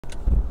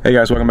Hey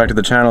guys, welcome back to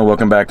the channel.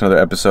 Welcome back to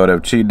another episode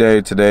of Cheat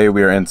Day. Today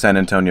we are in San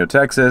Antonio,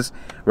 Texas.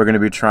 We're going to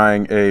be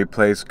trying a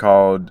place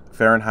called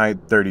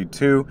Fahrenheit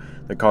 32.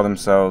 They call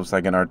themselves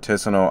like an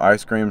artisanal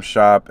ice cream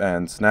shop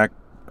and snack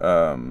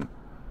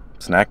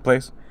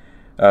place.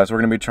 So we're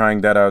going to be trying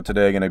that out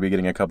today. Going to be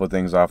getting a couple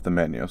things off the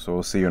menu. So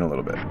we'll see you in a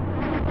little bit.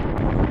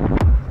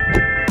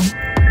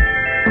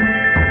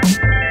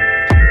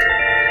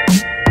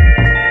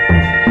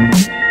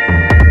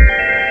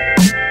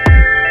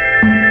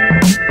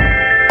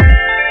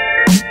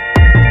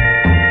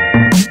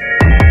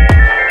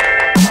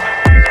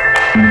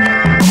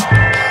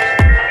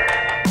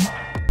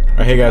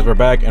 Hey guys, we're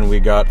back and we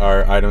got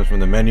our items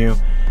from the menu.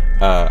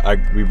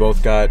 We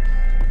both got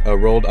a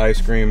rolled ice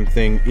cream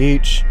thing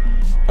each.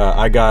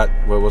 I got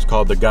what was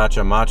called the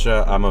Gacha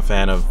Matcha. I'm a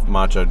fan of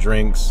matcha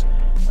drinks,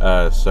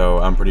 so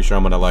I'm pretty sure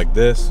I'm gonna like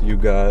this. You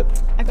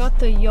got? I got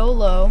the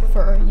YOLO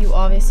for you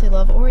obviously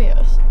love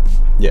Oreos.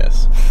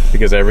 Yes,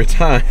 because every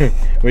time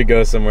we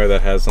go somewhere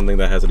that has something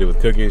that has to do with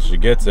cookies, she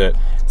gets it.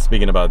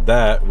 Speaking about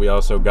that, we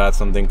also got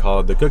something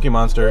called the Cookie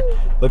Monster.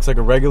 Looks like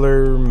a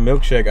regular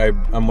milkshake.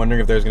 I'm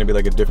wondering if there's gonna be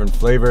like a different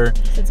flavor.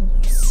 It's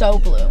so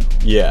blue.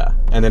 Yeah,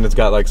 and then it's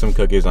got like some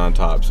cookies on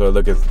top. So it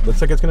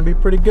looks like it's gonna be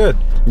pretty good.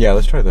 Yeah,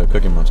 let's try the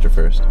Cookie Monster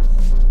first.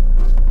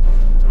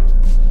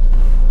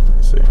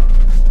 Let's see.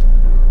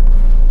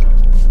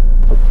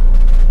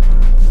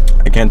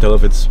 I can't tell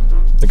if it's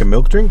like a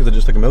milk drink. Is it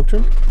just like a milk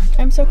drink?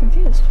 I'm so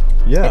confused.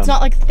 Yeah. It's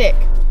not like thick.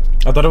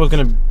 I thought it was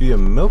gonna be a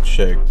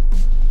milkshake.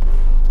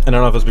 And I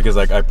don't know if it's because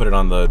like I put it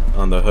on the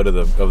hood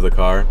of the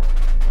car,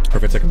 or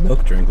if it's like a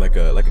milk drink, like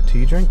a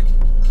tea drink.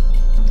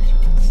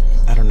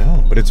 I don't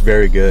know, but it's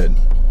very good.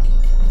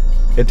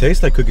 It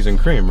tastes like cookies and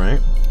cream, right?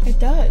 It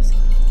does,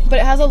 but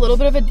it has a little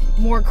bit of a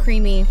more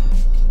creamy.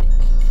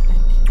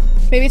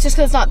 Maybe it's just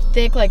because it's not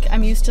thick. Like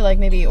I'm used to like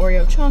maybe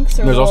Oreo chunks.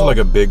 Or there's also like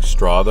a big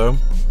straw though,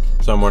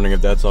 so I'm wondering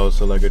if that's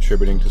also like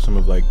attributing to some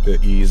of like the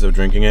ease of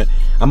drinking it.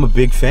 I'm a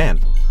big fan.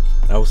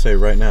 I will say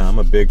right now, I'm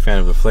a big fan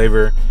of the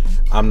flavor.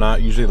 I'm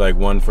not usually like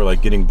one for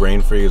like getting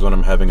brain freeze when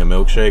I'm having a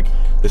milkshake.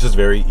 This is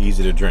very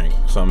easy to drink,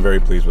 so I'm very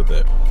pleased with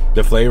it.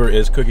 The flavor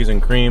is cookies and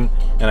cream,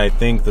 and I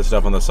think the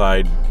stuff on the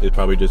side is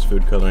probably just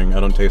food coloring. I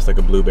don't taste like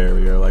a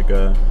blueberry or like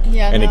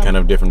any kind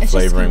of different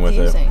flavoring with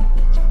it.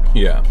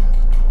 Yeah.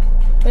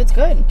 But it's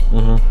good.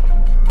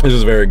 This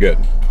is very good.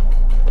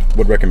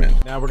 Would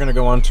recommend. Now we're gonna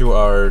go on to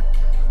our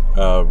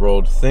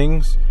rolled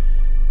things.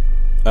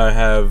 I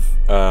have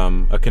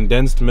a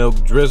condensed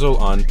milk drizzle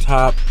on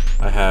top.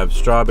 I have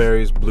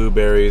strawberries,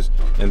 blueberries,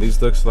 and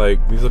these look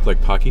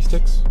like Pocky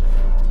sticks.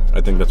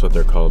 I think that's what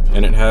they're called.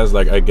 And it has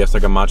like, I guess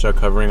like a matcha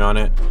covering on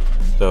it.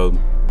 So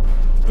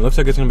it looks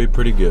like it's gonna be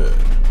pretty good.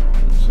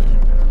 Let's see.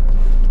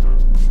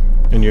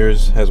 And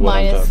yours has what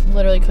on top? Mine is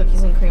literally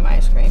cookies and cream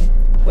ice cream,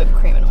 whipped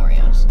cream and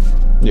Oreos.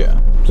 Yeah,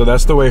 so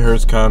that's the way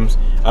hers comes.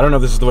 I don't know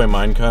if this is the way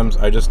mine comes.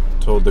 I just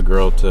told the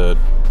girl to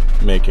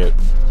make it.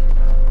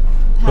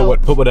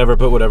 Put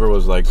whatever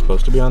was like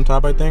supposed to be on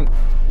top, I think.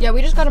 Yeah,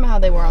 we just got them how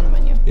they were on the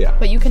menu. Yeah.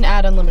 But you can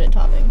add unlimited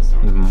toppings.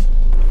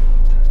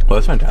 Well,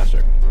 that's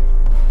fantastic.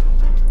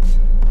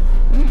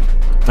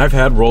 I've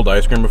had rolled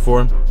ice cream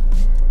before.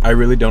 I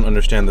really don't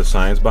understand the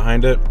science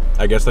behind it.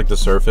 I guess like the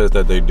surface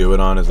that they do it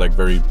on is like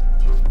very,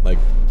 like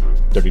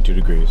 32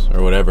 degrees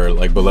or whatever,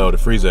 like below to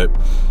freeze it.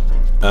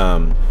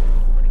 Oh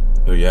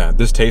yeah,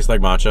 this tastes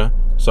like matcha,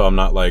 so I'm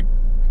not like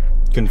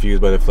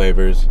confused by the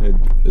flavors.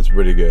 It's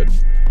pretty good.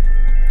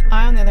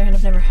 I, on the other hand,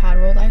 have never had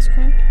rolled ice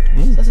cream,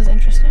 so this is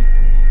interesting.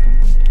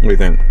 What do you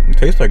think? It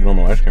tastes like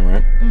normal ice cream,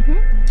 right?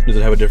 Does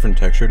it have a different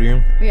texture to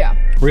you? Yeah.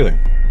 Really?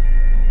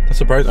 That's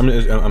surprising. I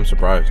mean, I'm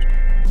surprised.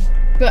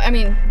 But, I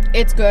mean,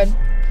 it's good.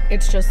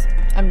 It's just,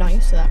 I'm not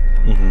used to that.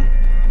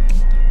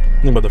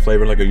 Think about the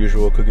flavor, like a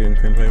usual cookie and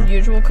cream flavor?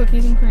 Usual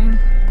cookies and cream.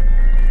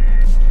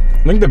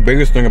 I think the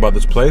biggest thing about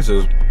this place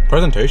is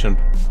presentation.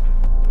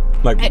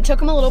 Like, it took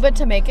them a little bit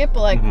to make it, but,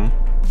 like,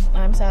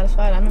 I'm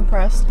satisfied. I'm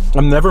impressed.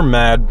 I'm never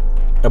mad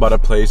about a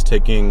place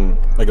taking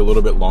like a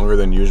little bit longer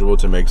than usual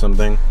to make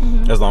something,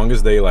 as long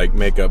as they like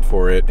make up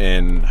for it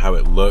in how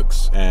it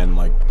looks and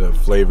like the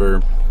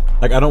flavor.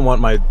 Like I don't want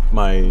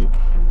my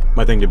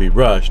thing to be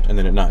rushed and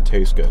then it not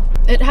taste good.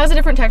 It has a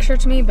different texture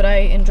to me, but I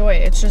enjoy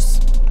it. It's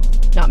just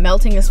not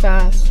melting as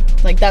fast.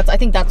 Like I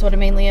think that's what it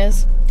mainly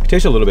is. It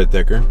tastes a little bit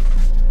thicker.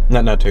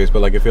 Not taste,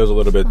 but like it feels a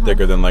little bit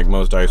thicker than like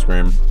most ice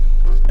cream.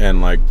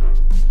 And like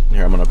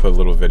here, I'm gonna put a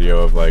little video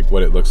of like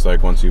what it looks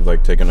like once you've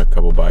like taken a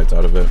couple bites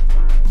out of it.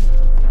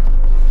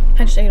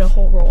 I just ate a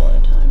whole roll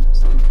at a time.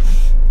 So.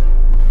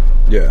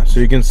 Yeah,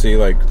 so you can see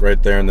like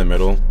right there in the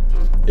middle,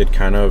 it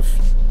kind of,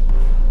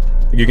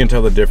 you can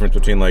tell the difference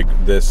between like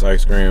this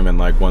ice cream and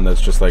like one that's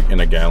just like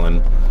in a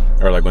gallon,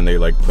 or like when they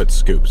like put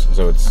scoops.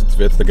 So it's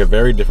like a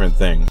very different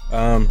thing.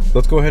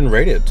 Let's go ahead and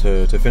rate it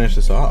to finish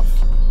this off.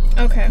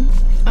 Okay.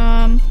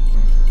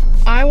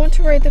 I want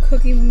to rate the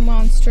Cookie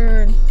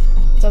Monster.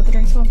 Is that what the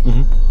drink's called?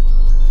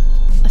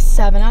 A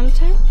 7 out of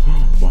 10.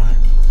 Why?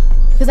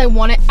 Because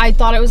I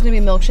thought it was gonna be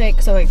a milkshake,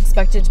 so I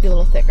expected it to be a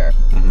little thicker.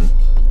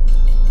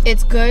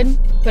 It's good,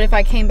 but if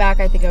I came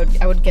back, I think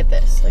I would get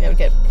this. Like I would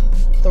get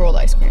the rolled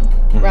ice cream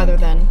rather rather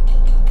than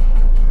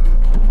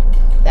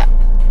that.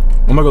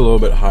 I'm gonna go a little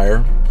bit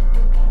higher,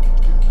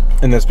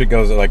 and that's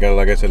because like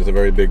I said, it's a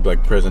very big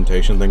like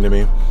presentation thing to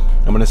me.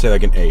 I'm gonna say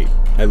like an 8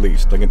 at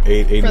least, like an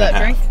 8, 8.5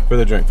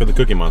 drink? for the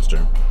Cookie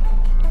Monster,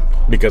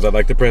 because I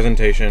like the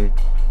presentation.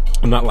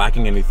 I'm not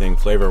lacking anything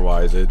flavor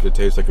wise. It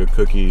tastes like a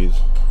cookie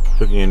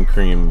and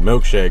cream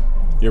milkshake.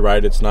 You're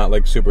right, it's not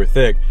like super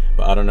thick,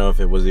 but I don't know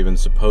if it was even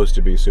supposed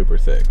to be super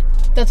thick.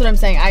 That's what I'm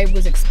saying. I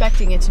was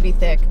expecting it to be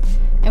thick.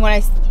 And when I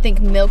think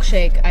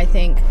milkshake, I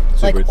think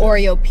super like thick.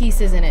 Oreo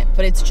pieces in it,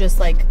 but it's just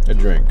like a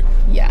drink.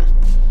 Yeah.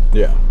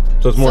 Yeah.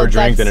 So it's more a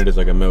drink than it is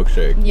like a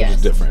milkshake, which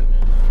is different.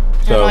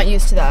 So, I'm not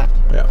used to that.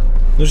 Yeah.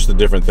 It's just a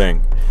different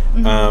thing.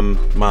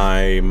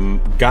 My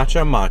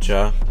Gacha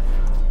Matcha,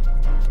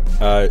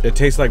 it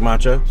tastes like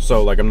matcha,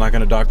 so like I'm not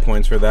gonna dock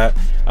points for that.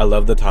 I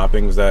love the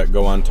toppings that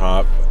go on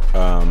top.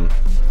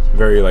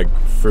 Very like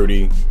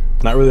fruity,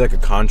 not really like a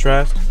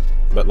contrast,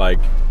 but like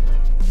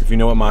if you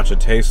know what matcha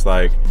tastes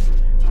like,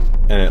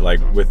 and it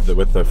like with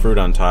the fruit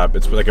on top,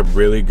 it's like a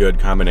really good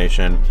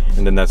combination.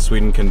 And then that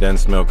sweetened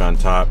condensed milk on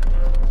top,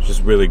 it's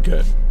just really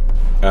good.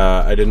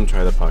 I didn't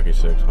try the Pocky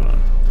Sticks. Hold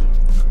on.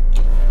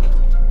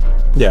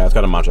 Yeah, it's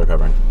got a matcha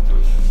covering.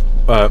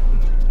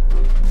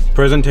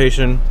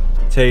 Presentation,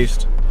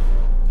 taste,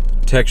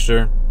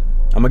 texture,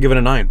 I'm gonna give it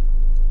a 9. I'm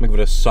gonna give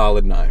it a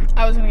solid 9.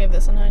 I was gonna give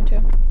this a 9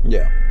 too.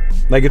 Yeah,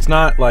 like it's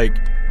not like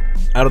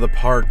out of the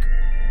park,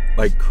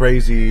 like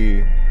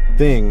crazy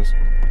things,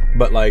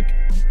 but like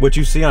what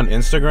you see on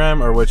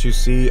Instagram or what you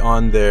see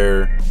on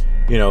their,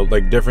 you know,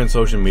 like different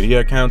social media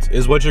accounts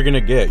is what you're gonna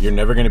get. You're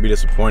never gonna be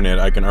disappointed.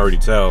 I can already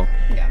tell.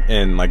 Yeah.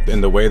 And like in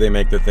the way they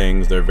make the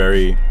things, they're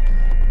very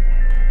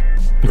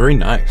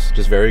nice.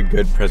 Just very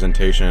good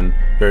presentation,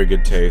 very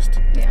good taste.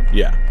 Yeah.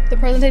 Yeah. The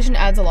presentation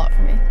adds a lot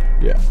for me.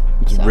 Yeah.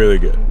 It's really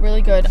good.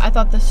 Really good. I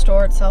thought the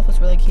store itself was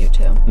really cute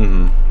too.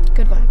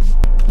 Good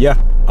vibes.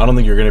 Yeah. I don't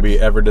think you're going to be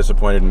ever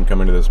disappointed in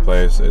coming to this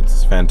place.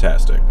 It's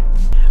fantastic.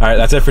 All right,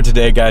 that's it for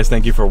today, guys.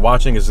 Thank you for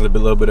watching. This is a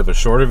little bit of a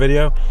shorter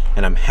video,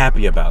 and I'm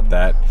happy about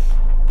that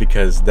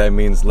because that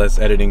means less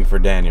editing for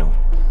Daniel.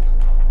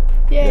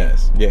 Yay.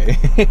 Yes. Yay.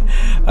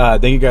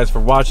 Thank you guys for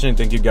watching.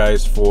 Thank you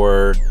guys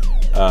for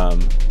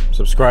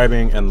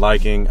subscribing and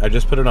liking. I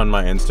just put it on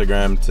my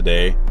Instagram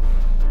today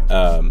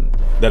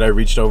that I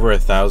reached over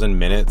 1,000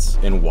 minutes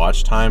in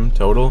watch time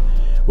total,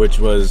 which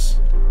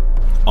was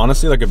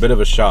honestly like a bit of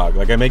a shock.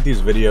 Like I make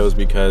these videos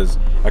because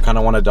I kind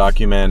of want to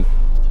document,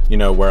 you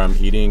know, where I'm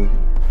eating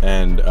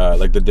and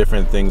like the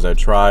different things I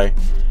try.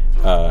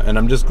 And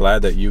I'm just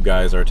glad that you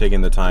guys are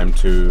taking the time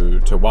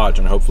to watch,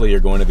 and hopefully you're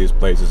going to these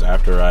places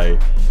after I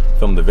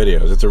film the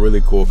videos. It's a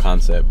really cool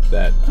concept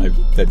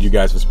that you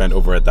guys have spent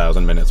over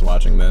 1,000 minutes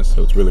watching this,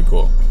 so it's really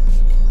cool.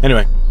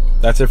 Anyway,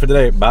 that's it for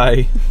today.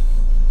 Bye.